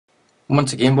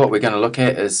Once again, what we're going to look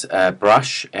at is a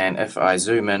brush, and if I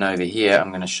zoom in over here, I'm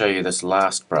going to show you this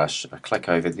last brush. I click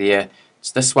over there,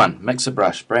 it's this one, mixer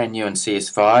brush, brand new in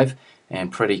CS5 and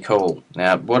pretty cool.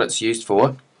 Now what it's used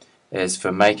for is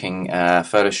for making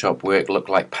Photoshop work look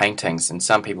like paintings, and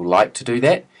some people like to do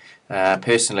that.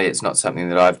 Personally, it's not something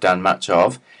that I've done much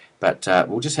of, but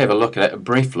we'll just have a look at it, a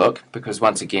brief look, because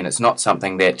once again it's not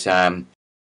something that as long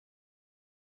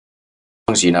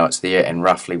as you know it's there and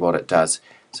roughly what it does.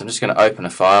 So I'm just going to open a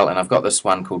file, and I've got this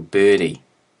one called Birdie.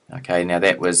 Okay, now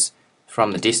that was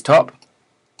from the desktop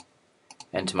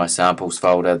into my samples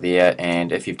folder there,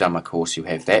 and if you've done my course you'll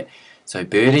have that. So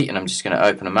Birdie, and I'm just going to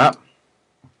open them up,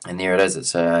 and there it is.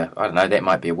 It's a, I don't know, that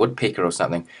might be a woodpecker or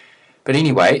something. But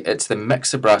anyway, it's the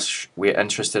mixer brush we're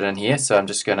interested in here, so I'm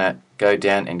just going to go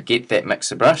down and get that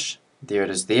mixer brush. There it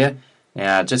is there.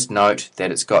 Now just note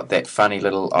that it's got that funny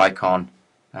little icon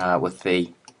with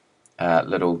the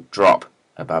little drop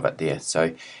above it there.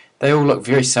 So they all look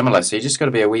very similar, so you just got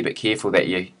to be a wee bit careful that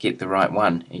you get the right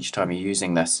one each time you're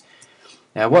using this.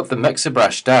 Now what the mixer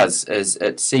brush does is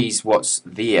it sees what's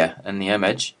there in the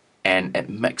image and it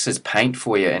mixes paint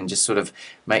for you and just sort of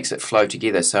makes it flow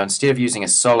together. So instead of using a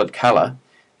solid colour,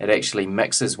 it actually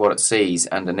mixes what it sees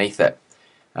underneath it.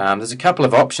 There's a couple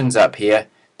of options up here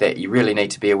that you really need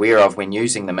to be aware of when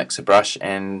using the mixer brush,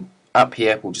 and up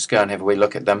here we'll just go and have a wee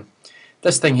look at them.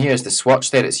 This thing here is the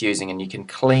swatch that it's using, and you can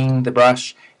clean the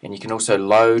brush, and you can also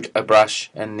load a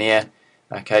brush in there.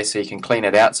 Okay, so you can clean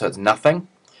it out so it's nothing.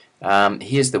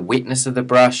 Here's the wetness of the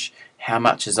brush, how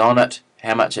much is on it,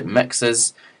 how much it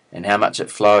mixes, and how much it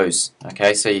flows.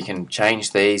 Okay, so you can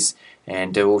change these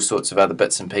and do all sorts of other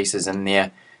bits and pieces in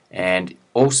there. And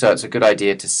also it's a good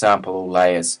idea to sample all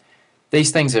layers.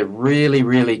 These things are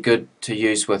really good to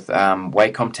use with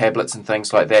Wacom tablets and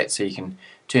things like that, so you can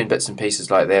turn bits and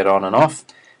pieces like that on and off,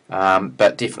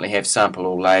 but definitely have sample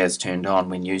all layers turned on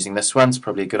when using this one. It's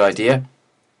probably a good idea.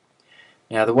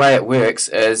 Now the way it works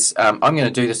is I'm going to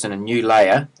do this in a new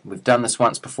layer. We've done this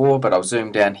once before, but I'll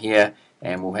zoom down here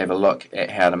and we'll have a look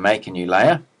at how to make a new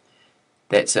layer.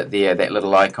 That's it there, that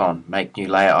little icon, make new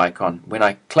layer icon. When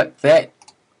I click that,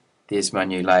 there's my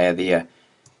new layer there.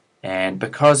 And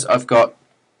because I've got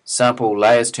sample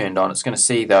layers turned on, it's going to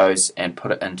see those and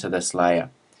put it into this layer.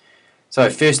 So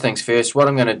first things first, what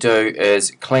I'm going to do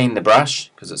is clean the brush,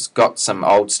 because it's got some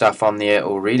old stuff on there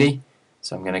already.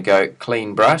 So I'm going to go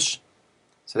clean brush.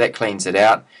 So that cleans it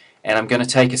out. And I'm going to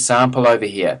take a sample over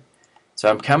here. So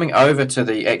I'm coming over to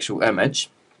the actual image.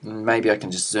 Maybe I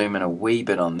can just zoom in a wee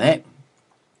bit on that.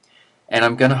 And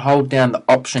I'm going to hold down the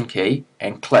Option key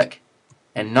and click.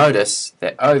 And notice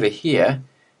that over here,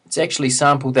 it's actually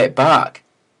sampled that bark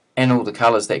and all the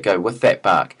colours that go with that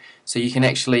bark. So you can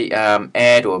actually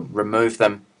add or remove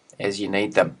them as you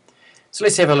need them. So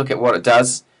let's have a look at what it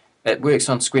does. It works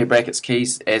on square brackets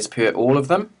keys as per all of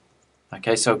them.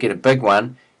 Okay, so I'll get a big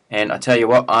one, and I tell you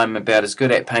what, I'm about as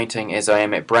good at painting as I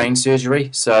am at brain surgery,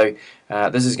 so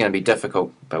this is going to be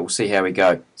difficult, but we'll see how we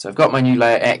go. So I've got my new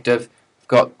layer active, I've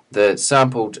got the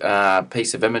sampled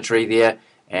piece of imagery there,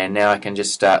 and now I can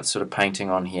just start sort of painting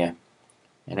on here.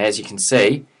 And as you can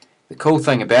see, the cool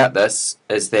thing about this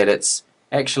is that it's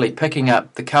actually picking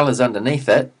up the colours underneath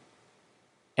it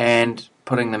and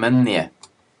putting them in there.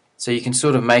 So you can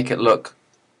sort of make it look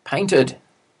painted.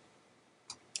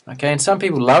 Okay, and some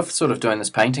people love sort of doing this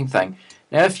painting thing.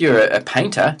 Now if you're a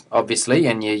painter, obviously,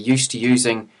 and you're used to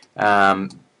using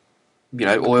you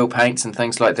know, oil paints and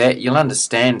things like that, you'll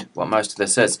understand what most of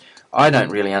this is. I don't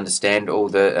really understand all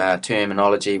the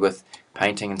terminology with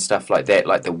painting and stuff like that,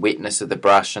 like the wetness of the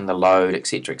brush and the load,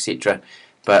 etc, etc,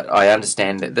 but I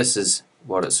understand that this is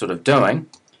what it's sort of doing,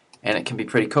 and it can be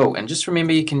pretty cool. And just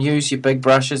remember, you can use your big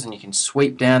brushes and you can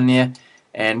sweep down there,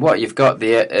 and what you've got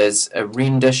there is a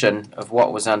rendition of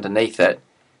what was underneath it,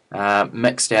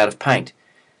 mixed out of paint.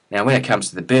 Now when it comes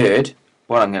to the bird,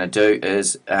 what I'm going to do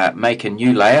is make a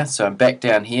new layer. So I'm back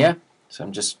down here, so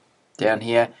I'm just down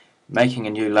here making a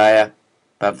new layer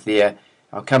above there.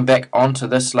 I'll come back onto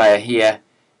this layer here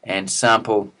and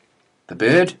sample the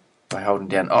bird by holding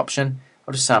down Option.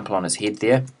 I'll just sample on his head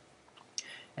there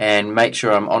and make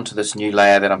sure I'm onto this new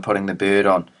layer that I'm putting the bird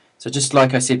on. So just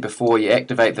like I said before, you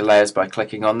activate the layers by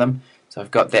clicking on them. So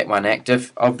I've got that one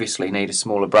active. Obviously need a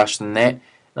smaller brush than that.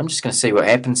 I'm just going to see what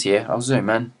happens here. I'll zoom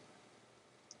in.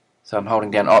 So I'm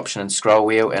holding down Option and scroll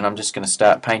wheel, and I'm just going to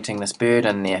start painting this bird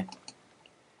in there.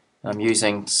 I'm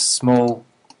using small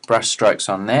brush strokes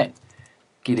on that.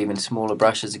 Get even smaller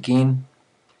brushes again.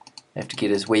 Have to get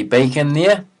his wee beak in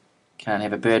there. Can't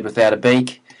have a bird without a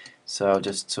beak. So I'll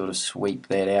just sort of sweep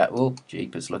that out. Oh,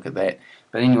 jeepers, look at that.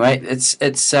 But anyway, it's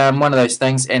one of those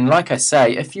things. And like I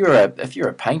say, if you're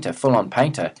a painter, full-on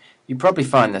painter, you probably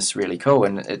find this really cool,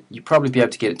 and you probably be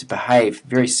able to get it to behave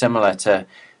very similar to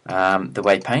the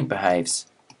way paint behaves.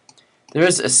 There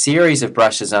is a series of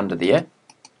brushes under there.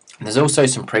 There's also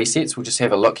some presets. We'll just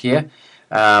have a look here.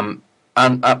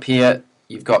 Up here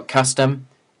you've got custom.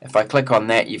 If I click on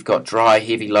that, you've got dry,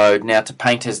 heavy load. Now to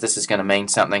painters this is going to mean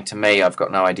something. To me, I've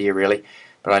got no idea really,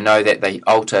 but I know that they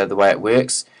alter the way it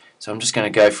works. So I'm just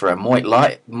going to go for a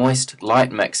moist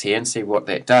light mix here and see what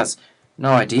that does.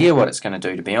 No idea what it's going to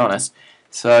do, to be honest.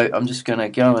 So I'm just going to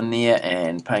go in there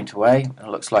and paint away. It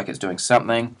looks like it's doing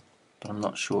something, but I'm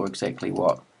not sure exactly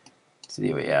what. So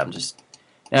there we are.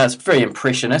 Now it's very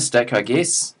impressionistic, I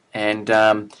guess, and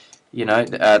you know,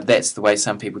 that's the way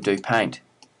some people do paint.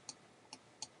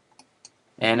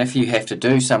 And if you have to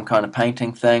do some kind of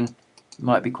painting thing, it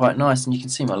might be quite nice. And you can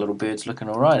see my little bird's looking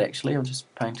alright actually. I'll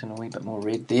just paint in a wee bit more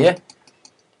red there.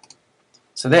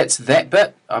 So that's that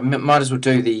bit. I might as well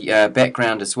do the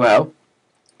background as well.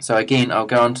 So again, I'll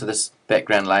go onto this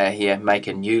background layer here, make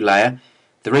a new layer.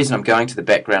 The reason I'm going to the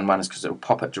background one is because it will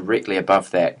pop it directly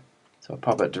above that. So I'll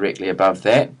pop it directly above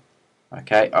that.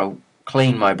 Okay, I'll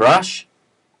clean my brush.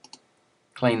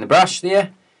 Clean the brush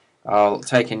there. I'll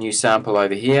take a new sample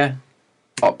over here.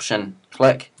 Option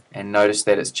click, and notice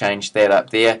that it's changed that up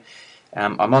there.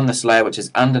 I'm on this layer which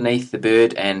is underneath the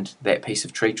bird and that piece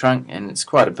of tree trunk, and it's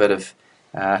quite a bit of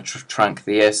trunk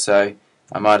there, so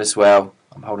I might as well,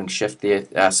 I'm holding shift there,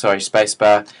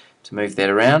 spacebar to move that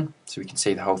around so we can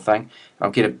see the whole thing. I'll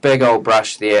get a big old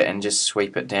brush there and just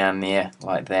sweep it down there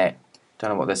like that. Don't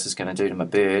know what this is going to do to my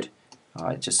bird.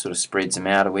 It just sort of spreads him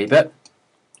out a wee bit.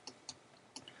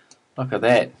 Look at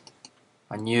that.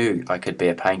 I knew I could be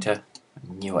a painter.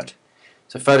 I knew it.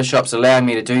 So Photoshop's allowing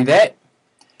me to do that,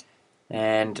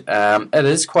 and it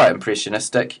is quite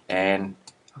impressionistic, and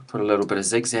I'll put a little bit of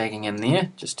zigzagging in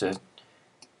there just to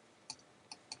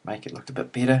make it look a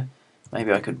bit better.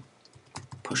 Maybe I could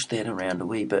push that around a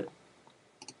wee bit.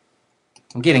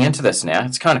 I'm getting into this now.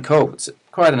 It's kind of cool. It's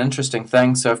quite an interesting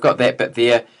thing. So I've got that bit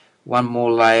there. One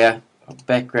more layer of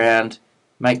background,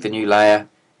 make the new layer,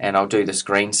 and I'll do this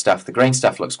green stuff. The green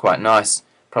stuff looks quite nice.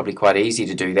 Probably quite easy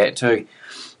to do that too.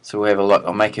 So we'll have a look.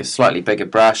 I'll make a slightly bigger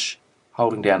brush,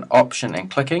 holding down Option and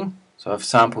clicking. So I've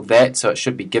sampled that, so it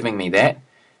should be giving me that.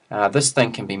 This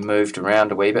thing can be moved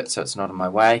around a wee bit so it's not in my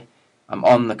way. I'm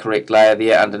on the correct layer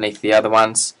there underneath the other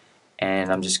ones, and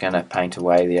I'm just going to paint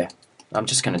away there. I'm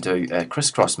just going to do a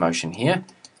crisscross motion here.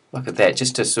 Look at that,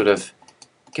 just to sort of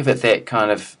give it that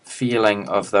kind of feeling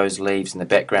of those leaves in the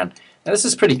background. Now this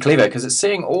is pretty clever because it's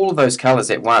seeing all of those colours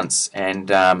at once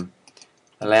and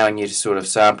allowing you to sort of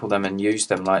sample them and use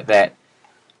them like that.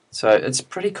 So it's a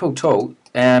pretty cool tool.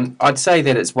 I'd say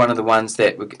that it's one of the ones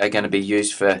that are going to be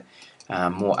used for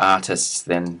more artists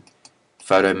than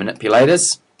photo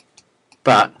manipulators.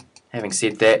 But having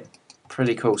said that,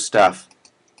 pretty cool stuff.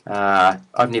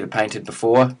 I've never painted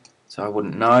before, so I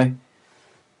wouldn't know.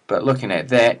 But looking at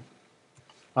that,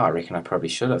 I reckon I probably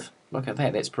should have. Look at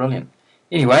that, that's brilliant.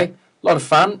 Anyway, a lot of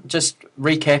fun. Just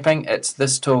recapping, it's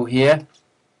this tool here.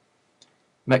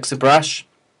 Mix a brush,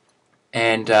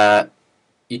 and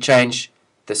you change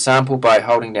the sample by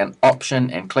holding down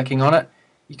Option and clicking on it.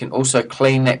 You can also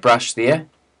clean that brush there,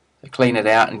 so clean it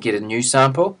out and get a new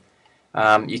sample.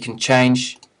 You can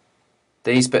change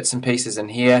these bits and pieces in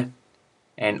here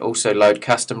and also load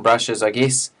custom brushes, I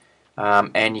guess,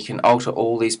 and you can alter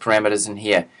all these parameters in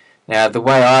here. Now the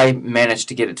way I managed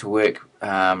to get it to work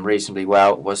reasonably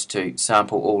well was to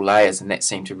sample all layers, and that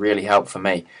seemed to really help for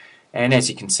me. And as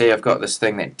you can see, I've got this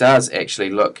thing that does actually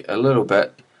look a little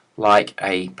bit like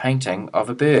a painting of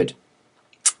a bird.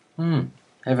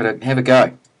 Have a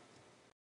go.